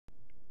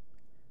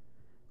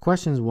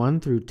Questions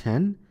 1 through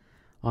 10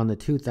 on the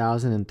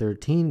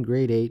 2013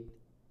 Grade 8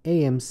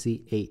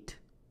 AMC 8.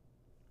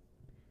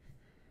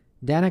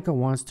 Danica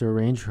wants to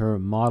arrange her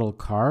model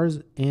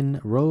cars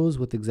in rows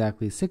with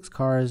exactly 6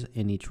 cars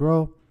in each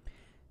row.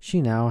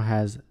 She now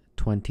has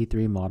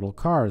 23 model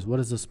cars.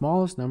 What is the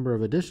smallest number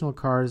of additional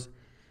cars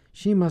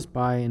she must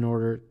buy in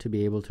order to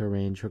be able to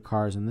arrange her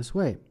cars in this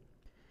way?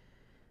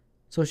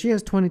 So she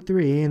has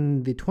 23,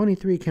 and the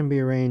 23 can be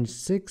arranged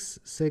 6,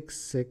 6,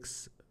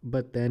 6,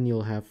 but then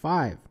you'll have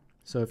 5.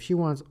 So if she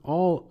wants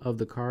all of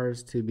the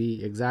cars to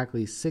be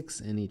exactly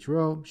 6 in each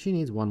row, she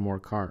needs one more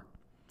car.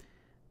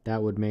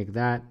 That would make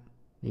that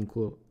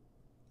equal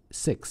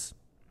 6.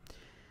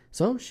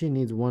 So she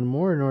needs one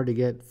more in order to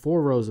get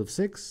 4 rows of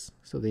 6.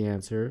 So the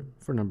answer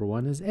for number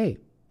 1 is A.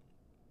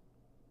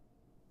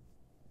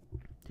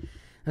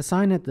 A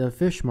sign at the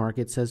fish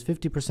market says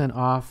 50%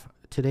 off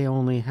today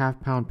only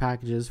half-pound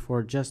packages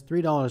for just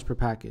 $3 per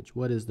package.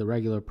 What is the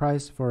regular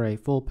price for a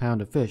full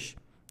pound of fish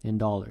in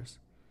dollars?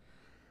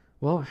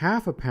 Well,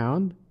 half a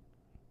pound,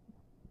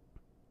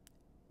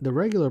 the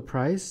regular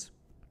price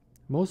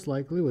most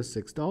likely was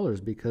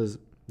 $6 because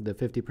the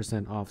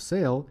 50% off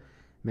sale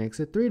makes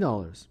it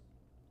 $3.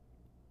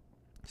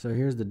 So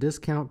here's the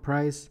discount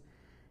price,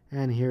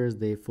 and here's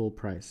the full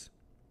price.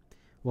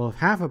 Well, if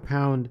half a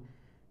pound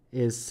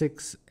is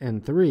 6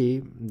 and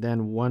 3,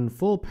 then 1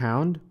 full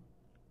pound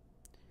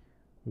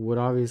would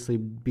obviously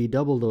be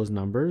double those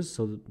numbers.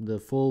 So the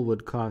full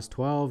would cost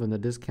 12 and the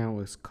discount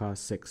would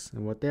cost 6.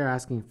 And what they're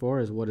asking for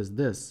is, what is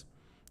this?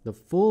 The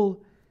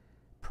full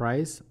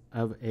price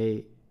of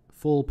a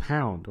full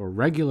pound, or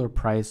regular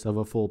price of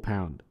a full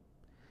pound.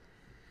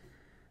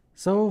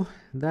 So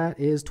that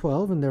is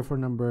 12, and therefore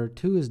number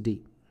 2 is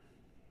D.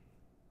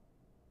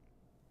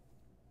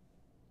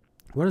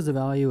 What is the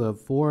value of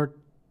 4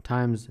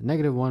 times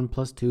 -1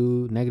 plus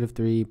 2,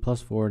 -3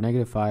 plus 4,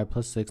 -5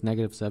 plus 6,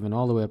 -7,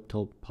 all the way up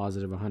till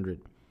positive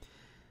 100?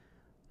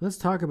 Let's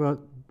talk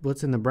about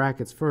what's in the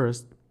brackets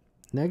first.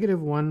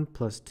 -1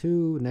 plus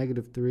 2,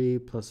 -3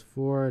 plus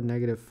 4,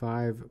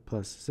 -5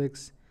 plus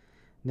 6,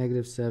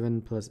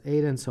 -7 plus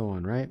 8, and so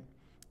on, right?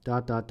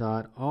 Dot, dot,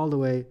 dot, all the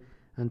way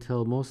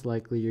until most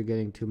likely you're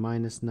getting to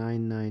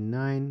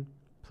 -999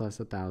 plus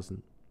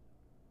 1,000.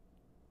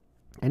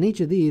 And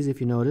each of these,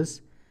 if you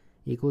notice,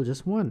 equal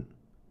just 1.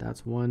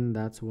 That's 1,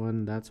 that's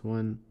 1, that's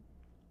 1,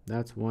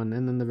 that's 1,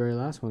 and then the very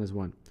last one is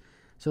 1.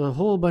 So a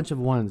whole bunch of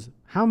 1s.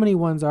 How many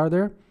 1s are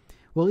there?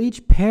 Well,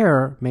 each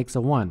pair makes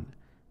a 1.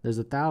 There's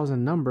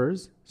 1,000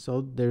 numbers, so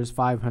there's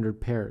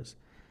 500 pairs.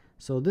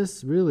 So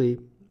this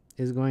really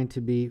is going to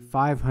be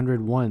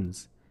 500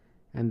 1s,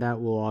 and that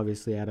will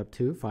obviously add up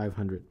to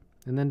 500.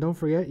 And then don't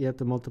forget, you have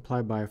to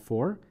multiply by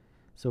 4.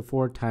 So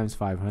 4 times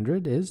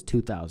 500 is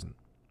 2,000.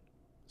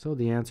 So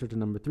the answer to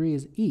number 3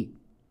 is E.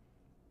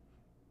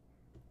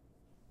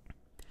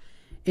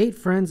 8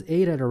 friends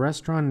ate at a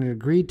restaurant and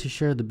agreed to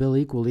share the bill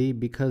equally.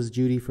 Because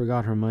Judi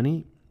forgot her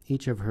money,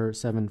 each of her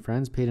 7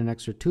 friends paid an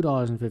extra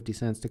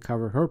 $2.50 to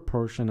cover her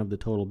portion of the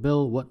total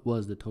bill. What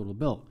was the total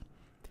bill?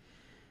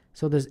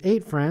 So there's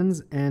 8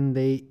 friends and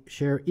they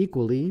share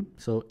equally,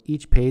 so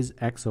each pays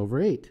X over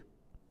 8.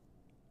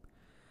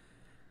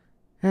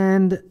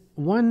 And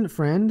one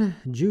friend,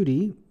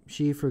 Judi,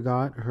 she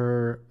forgot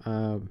her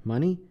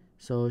money,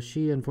 so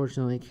she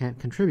unfortunately can't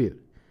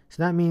contribute.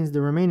 So that means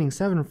the remaining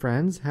 7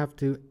 friends have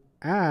to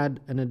add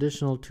an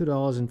additional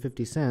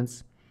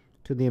 $2.50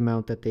 to the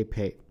amount that they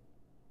pay.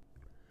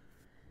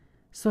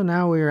 So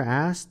now we are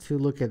asked to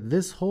look at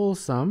this whole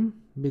sum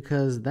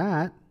because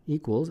that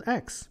equals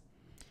X.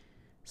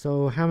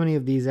 So how many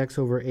of these X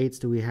over 8s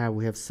do we have?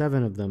 We have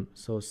 7 of them.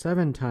 So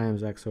 7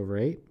 times X over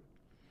 8.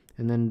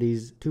 And then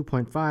these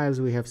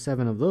 2.5s, we have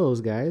 7 of those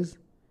guys.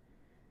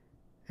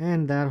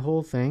 And that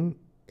whole thing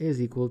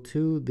is equal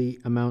to the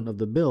amount of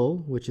the bill,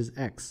 which is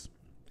X.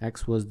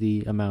 X was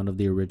the amount of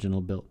the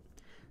original bill.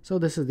 So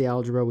this is the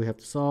algebra we have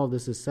to solve.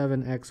 This is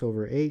 7x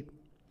over 8,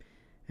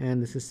 and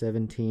this is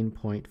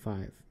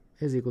 17.5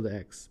 is equal to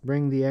x.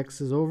 Bring the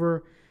x's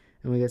over,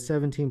 and we get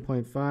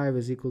 17.5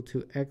 is equal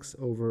to x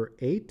over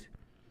 8,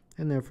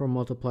 and therefore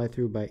multiply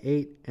through by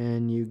 8,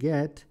 and you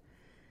get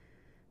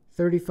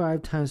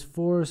 35 times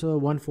 4, so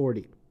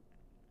 140.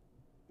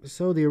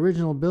 So the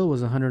original bill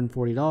was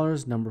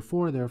 $140. Number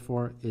 4,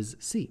 therefore, is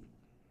C.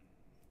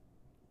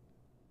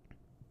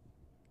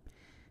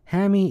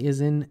 Hammie is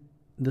in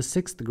the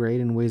 6th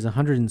grade and weighs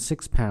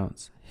 106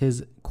 pounds.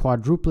 His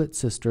quadruplet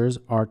sisters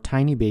are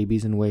tiny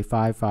babies and weigh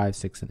 5, 5,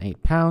 6, and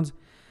 8 pounds.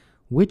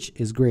 Which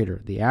is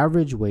greater, the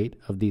average weight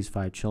of these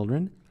 5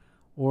 children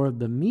or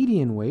the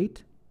median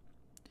weight,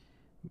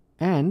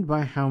 and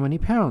by how many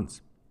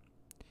pounds?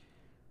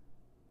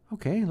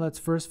 Okay, let's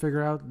first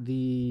figure out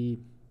the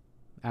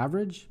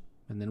average,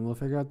 and then we'll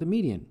figure out the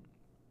median.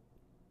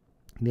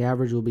 The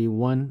average will be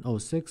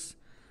 106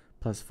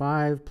 plus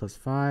 5 plus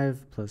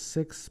 5 plus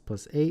 6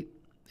 plus 8.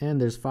 And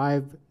there's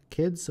 5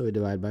 kids, so we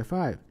divide by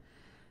 5.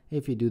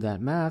 If you do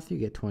that math, you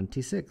get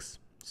 26.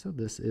 So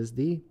this is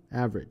the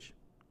average.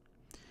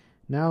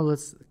 Now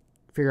let's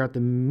figure out the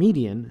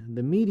median.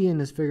 The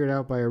median is figured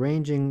out by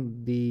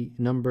arranging the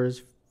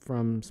numbers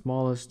from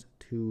smallest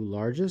to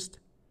largest,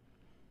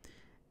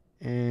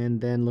 and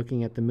then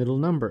looking at the middle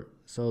number.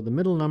 So the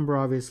middle number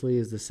obviously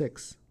is the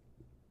 6.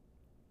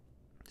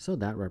 So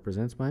that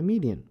represents my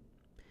median.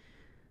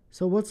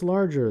 So what's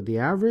larger, the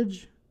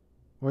average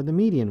or the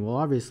median? Well,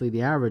 obviously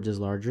the average is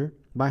larger.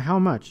 By how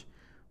much?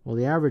 Well,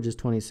 the average is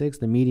 26,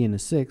 the median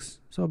is 6,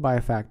 so by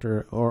a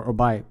factor or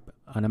by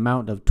an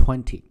amount of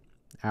 20.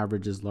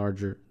 Average is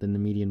larger than the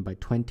median by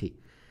 20.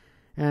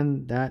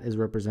 And that is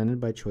represented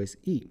by choice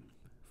E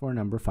for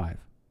number 5.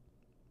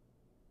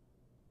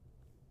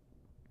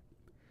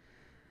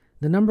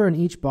 The number in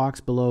each box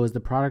below is the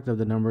product of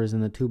the numbers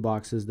in the two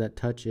boxes that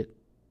touch it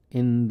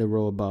in the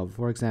row above.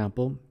 For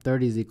example,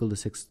 30 is equal to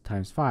 6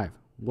 times 5.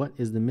 What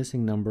is the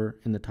missing number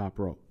in the top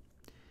row?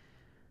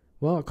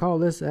 Well, I'll call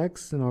this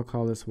X and I'll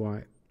call this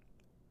Y.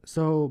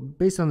 So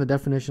based on the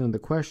definition of the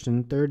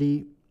question,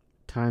 30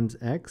 times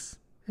X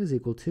is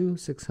equal to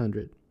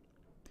 600.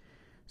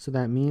 So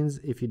that means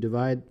if you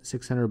divide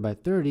 600 by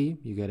 30,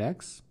 you get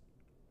X.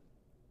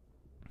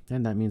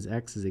 And that means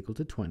X is equal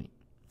to 20.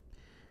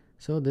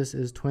 So this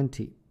is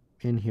 20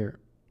 in here.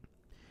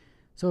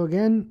 So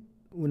again,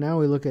 now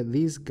we look at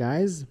these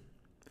guys.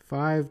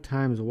 5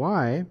 times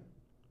Y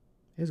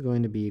is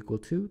going to be equal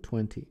to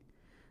 20.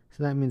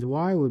 So that means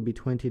Y would be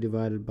 20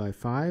 divided by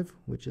 5,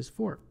 which is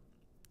 4.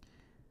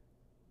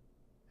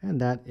 And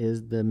that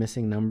is the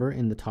missing number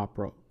in the top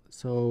row.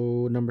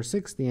 So number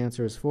 6, the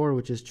answer is 4,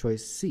 which is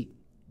choice C.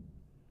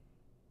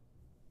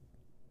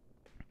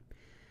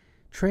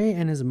 Trey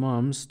and his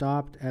mom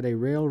stopped at a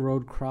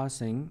railroad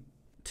crossing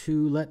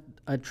to let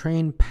a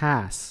train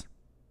pass.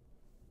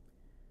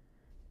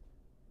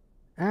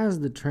 As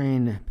the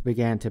train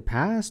began to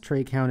pass,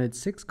 Trey counted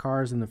 6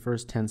 cars in the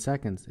first 10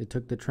 seconds. It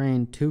took the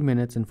train 2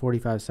 minutes and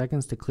 45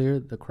 seconds to clear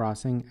the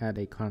crossing at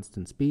a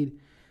constant speed.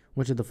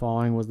 Which of the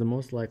following was the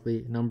most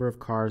likely number of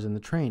cars in the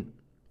train?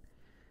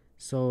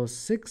 So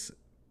 6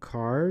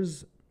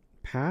 cars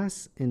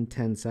pass in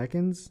 10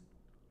 seconds.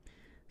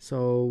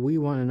 So we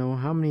want to know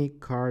how many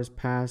cars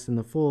pass in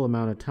the full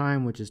amount of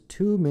time, which is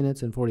 2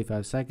 minutes and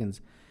 45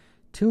 seconds.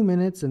 2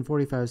 minutes and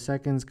 45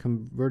 seconds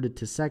converted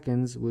to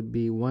seconds would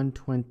be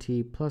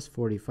 120 plus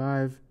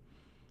 45.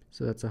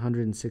 So that's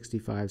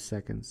 165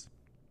 seconds.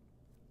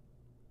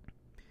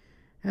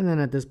 And then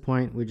at this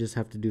point, we just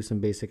have to do some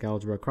basic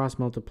algebra cross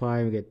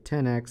multiply. We get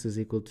 10x is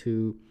equal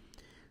to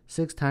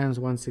 6 times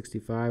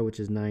 165, which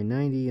is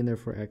 990, and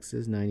therefore x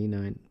is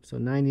 99. So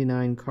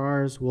 99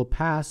 cars will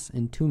pass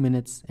in 2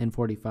 minutes and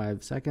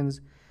 45 seconds.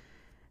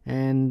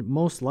 And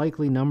most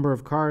likely number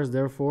of cars,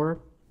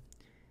 therefore,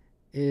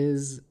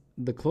 is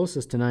the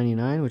closest to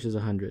 99, which is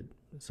 100.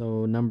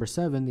 So number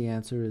 7, the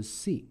answer is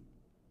C.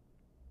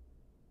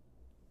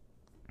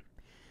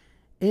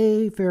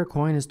 A fair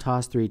coin is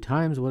tossed 3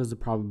 times. What is the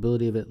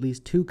probability of at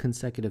least 2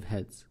 consecutive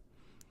heads?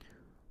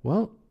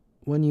 Well,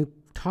 when you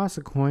toss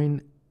a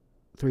coin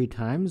 3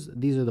 times,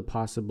 these are the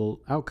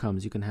possible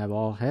outcomes. You can have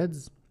all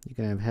heads. You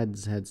can have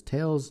heads, heads,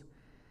 tails,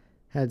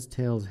 heads,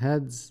 tails,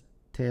 heads,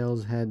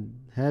 tails, head,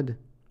 head,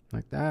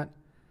 like that.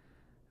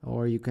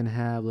 Or you can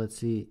have, let's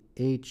see,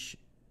 H,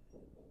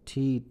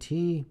 T,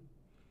 T.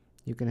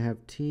 You can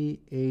have T,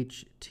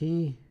 H,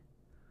 T.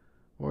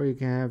 Or you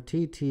can have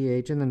T, T,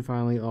 H, and then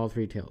finally all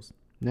 3 tails.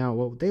 Now,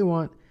 what they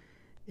want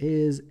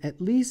is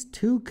at least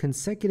 2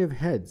 consecutive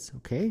heads,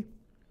 okay?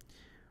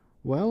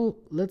 Well,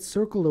 let's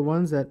circle the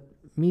ones that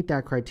meet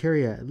that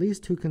criteria, at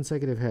least 2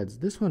 consecutive heads.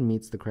 This one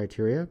meets the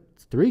criteria.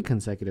 It's 3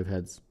 consecutive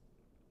heads.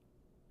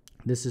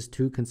 This is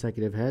 2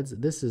 consecutive heads.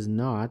 This is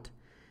not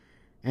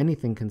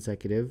anything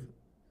consecutive.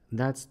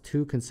 That's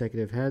 2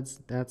 consecutive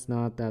heads. That's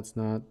not, that's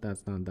not,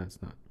 that's not,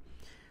 that's not.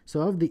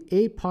 So of the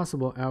 8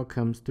 possible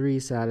outcomes, 3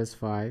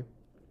 satisfy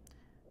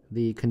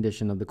the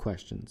condition of the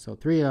question. So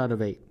 3 out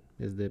of 8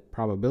 is the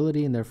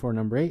probability, and therefore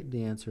number 8,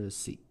 the answer is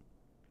C.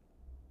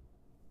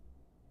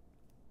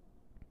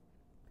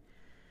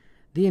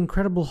 The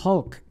Incredible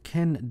Hulk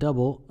can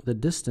double the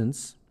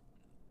distance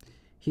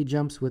he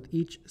jumps with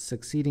each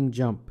succeeding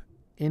jump.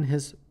 In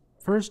his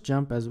first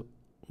jump as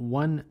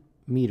 1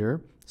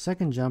 meter,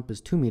 second jump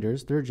is 2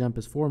 meters, third jump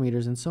is 4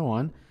 meters, and so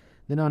on.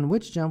 Then on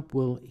which jump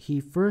will he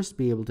first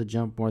be able to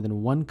jump more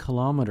than 1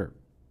 kilometer?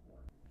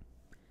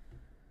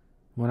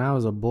 When I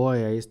was a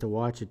boy, I used to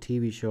watch a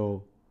TV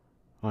show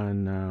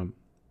on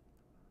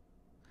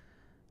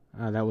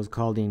that was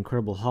called The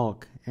Incredible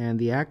Hulk, and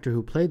the actor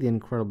who played the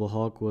Incredible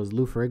Hulk was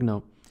Lou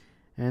Ferrigno.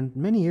 And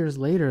many years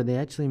later, they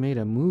actually made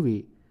a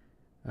movie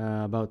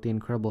about the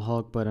Incredible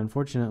Hulk, but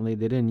unfortunately,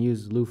 they didn't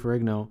use Lou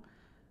Ferrigno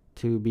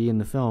to be in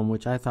the film,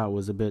 which I thought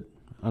was a bit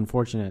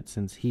unfortunate,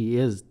 since he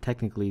is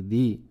technically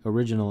the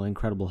original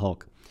Incredible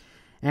Hulk.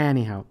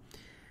 Anyhow,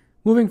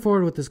 moving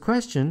forward with this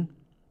question.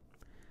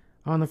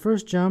 On the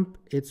first jump,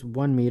 it's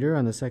 1 meter.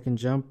 On the second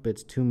jump,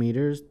 it's 2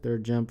 meters.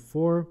 Third jump,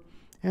 4.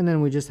 And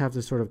then we just have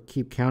to sort of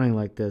keep counting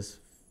like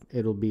this.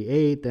 It'll be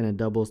 8, then it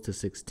doubles to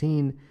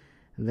 16,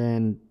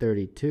 then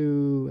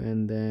 32,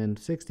 and then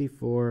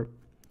 64.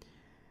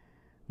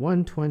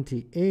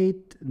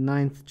 128,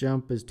 ninth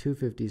jump is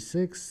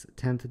 256,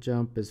 10th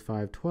jump is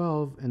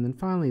 512, and then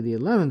finally the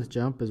 11th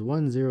jump is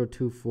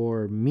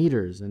 1024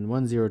 meters, and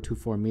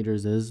 1024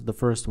 meters is the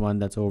first one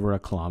that's over a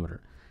kilometer,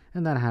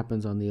 and that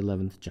happens on the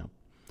 11th jump.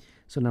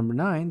 So number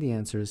 9, the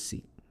answer is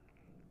C.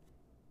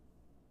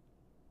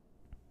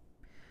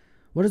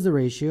 What is the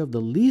ratio of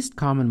the least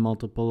common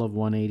multiple of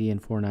 180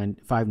 and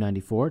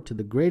 594 to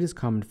the greatest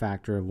common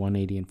factor of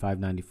 180 and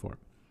 594?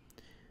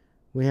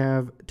 We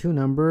have two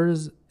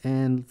numbers,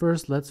 and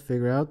first let's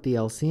figure out the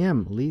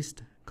LCM,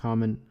 least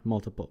common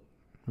multiple.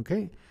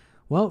 Okay,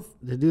 well,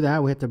 to do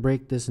that, we have to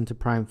break this into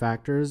prime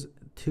factors.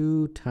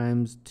 2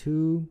 times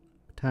 2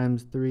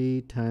 times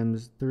 3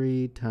 times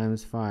 3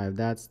 times 5.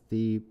 That's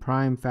the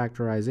prime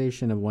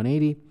factorization of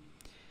 180.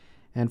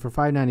 And for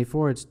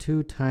 594, it's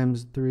 2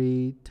 times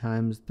 3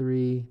 times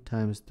 3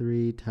 times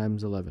 3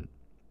 times 11.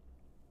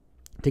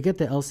 To get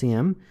the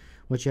LCM,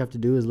 what you have to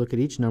do is look at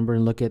each number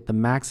and look at the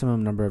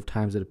maximum number of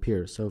times it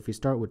appears. So if we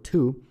start with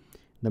 2,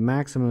 the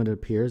maximum it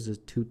appears is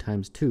 2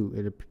 times 2.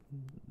 It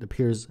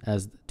appears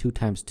as 2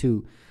 times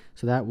 2.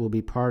 So that will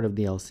be part of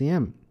the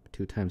LCM,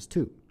 2 times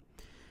 2.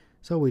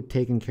 So we've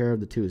taken care of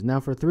the 2's. Now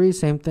for 3,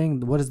 same thing.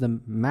 What is the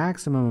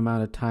maximum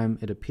amount of time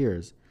it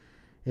appears?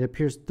 It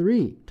appears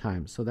 3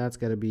 times, so that's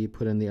got to be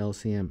put in the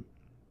LCM.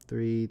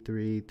 3,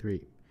 3,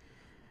 3.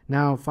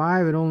 Now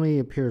 5, it only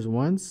appears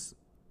once,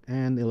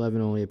 and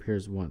 11 only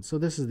appears once. So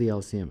this is the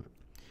LCM.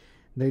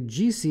 The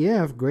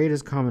GCF,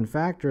 greatest common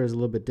factor, is a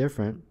little bit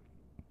different.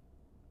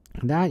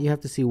 That you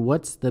have to see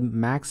what's the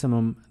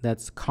maximum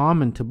that's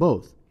common to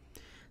both.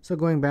 So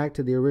going back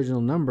to the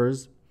original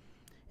numbers,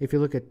 if you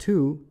look at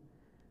 2,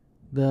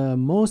 the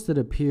most it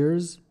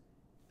appears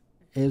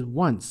is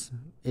once.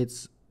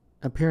 It's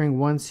appearing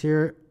once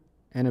here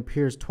and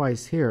appears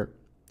twice here.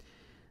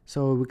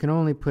 So we can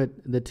only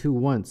put the 2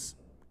 once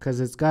because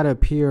it's got to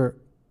appear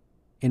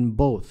in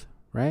both,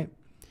 right?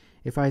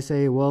 If I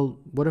say, well,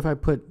 what if I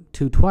put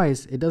 2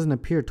 twice? It doesn't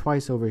appear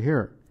twice over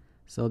here.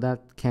 So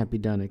that can't be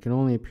done. It can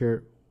only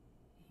appear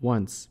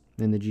once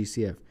in the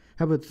GCF.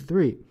 How about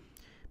 3?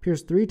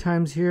 Appears 3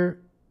 times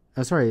here.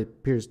 It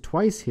appears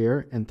twice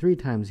here and 3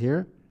 times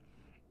here.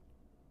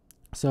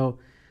 So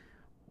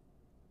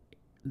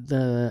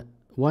the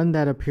one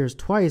that appears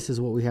twice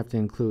is what we have to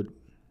include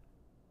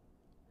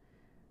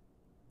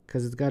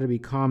because it's got to be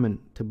common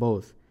to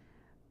both.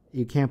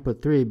 You can't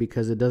put 3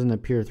 because it doesn't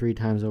appear 3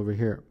 times over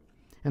here.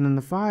 And then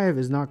the 5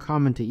 is not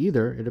common to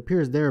either. It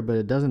appears there, but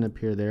it doesn't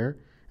appear there.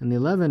 And the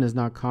 11 is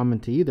not common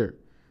to either.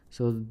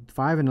 So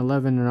 5 and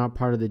 11 are not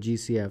part of the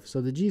GCF. So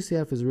the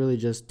GCF is really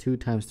just 2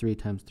 times 3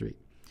 times 3.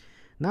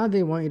 Now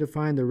they want you to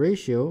find the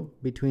ratio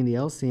between the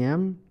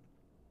LCM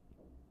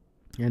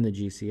and the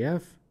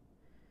GCF.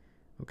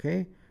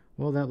 Okay,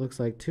 well that looks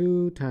like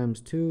 2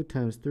 times 2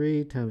 times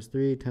 3 times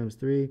 3 times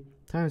 3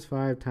 times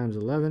 5 times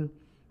 11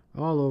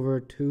 all over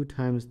 2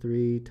 times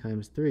 3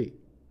 times 3.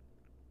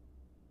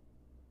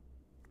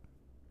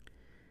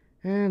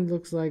 And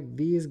looks like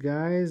these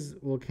guys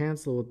will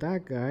cancel with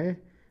that guy.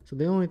 So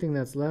the only thing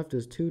that's left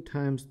is 2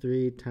 times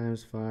 3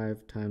 times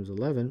 5 times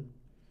 11.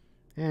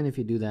 And if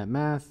you do that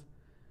math,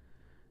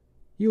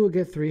 you will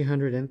get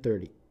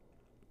 330.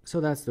 So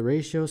that's the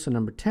ratio. So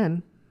number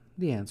 10,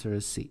 the answer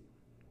is C.